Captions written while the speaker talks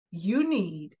You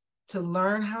need to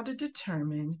learn how to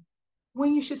determine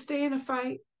when you should stay in a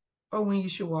fight or when you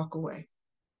should walk away.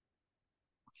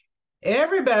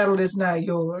 Every battle is not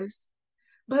yours,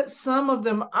 but some of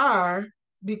them are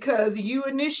because you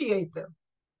initiate them.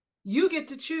 You get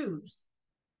to choose.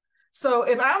 So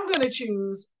if I'm going to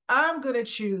choose, I'm going to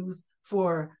choose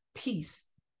for peace.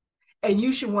 And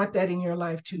you should want that in your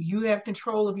life too. You have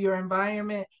control of your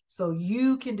environment, so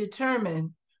you can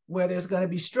determine whether it's going to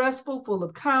be stressful, full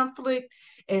of conflict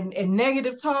and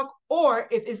negative talk, or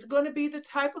if it's going to be the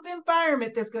type of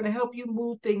environment that's going to help you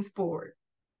move things forward.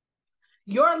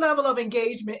 Your level of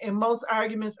engagement in most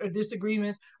arguments or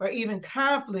disagreements or even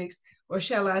conflicts, or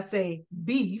shall I say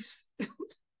beefs,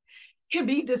 can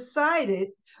be decided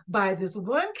by this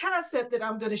one concept that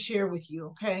I'm going to share with you,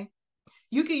 okay?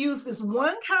 You can use this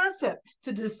one concept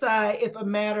to decide if a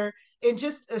matter, in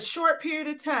just a short period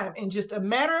of time, in just a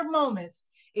matter of moments,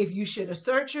 if you should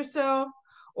assert yourself,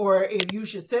 or if you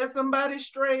should set somebody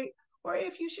straight, or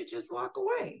if you should just walk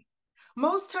away.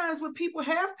 Most times when people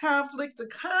have conflict, the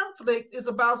conflict is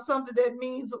about something that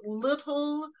means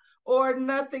little or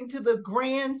nothing to the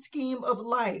grand scheme of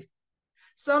life.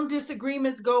 Some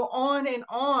disagreements go on,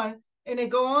 and they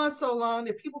go on so long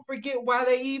that people forget why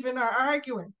they even are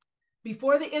arguing.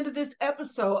 Before the end of this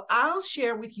episode, I'll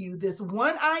share with you this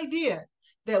one idea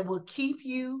that will keep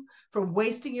you from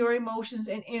wasting your emotions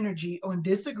and energy on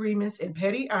disagreements and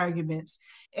petty arguments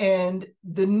and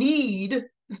the need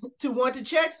to want to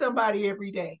check somebody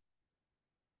every day.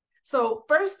 So,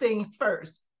 first thing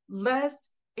first,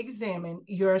 let's examine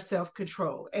your self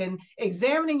control. And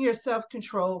examining your self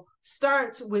control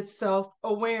starts with self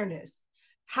awareness.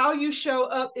 How you show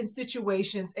up in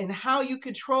situations and how you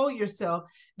control yourself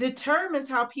determines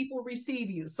how people receive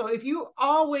you. So, if you're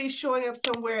always showing up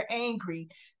somewhere angry,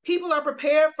 people are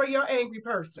prepared for your angry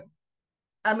person.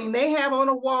 I mean, they have on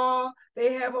a wall,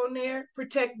 they have on there,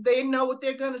 protect, they know what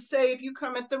they're going to say if you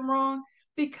come at them wrong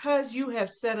because you have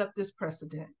set up this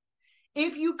precedent.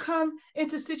 If you come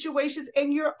into situations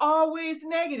and you're always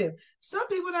negative, some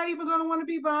people are not even going to want to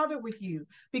be bothered with you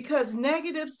because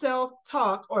negative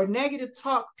self-talk or negative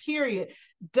talk, period,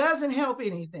 doesn't help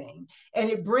anything. And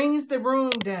it brings the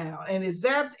room down and it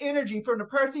zaps energy from the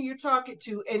person you're talking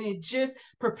to, and it just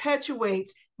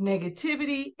perpetuates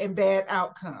negativity and bad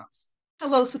outcomes.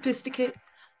 Hello, Sophisticate.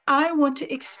 I want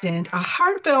to extend a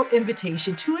heartfelt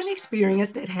invitation to an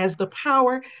experience that has the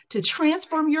power to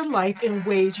transform your life in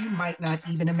ways you might not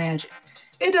even imagine.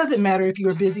 It doesn't matter if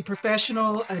you're a busy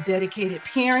professional, a dedicated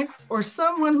parent, or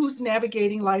someone who's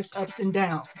navigating life's ups and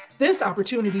downs. This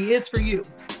opportunity is for you.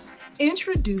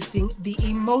 Introducing the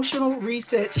Emotional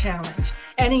Reset Challenge,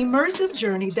 an immersive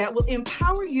journey that will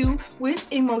empower you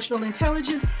with emotional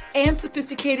intelligence and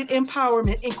sophisticated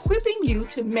empowerment, equipping you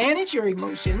to manage your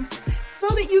emotions so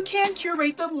that you can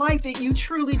curate the life that you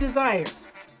truly desire.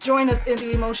 Join us in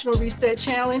the Emotional Reset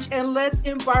Challenge and let's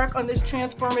embark on this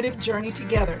transformative journey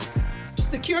together.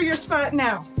 Secure your spot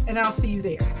now, and I'll see you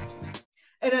there.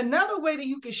 And another way that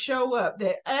you can show up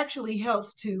that actually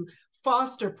helps to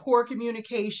foster poor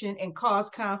communication and cause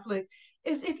conflict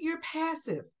is if you're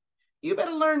passive. You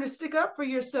better learn to stick up for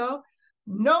yourself.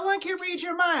 No one can read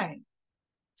your mind.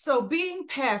 So being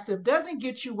passive doesn't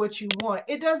get you what you want.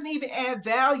 It doesn't even add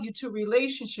value to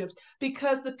relationships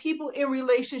because the people in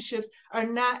relationships are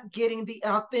not getting the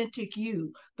authentic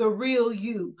you, the real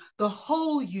you, the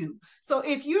whole you. So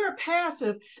if you're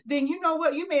passive, then you know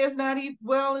what? You may as not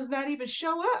even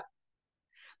show up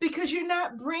because you're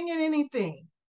not bringing anything.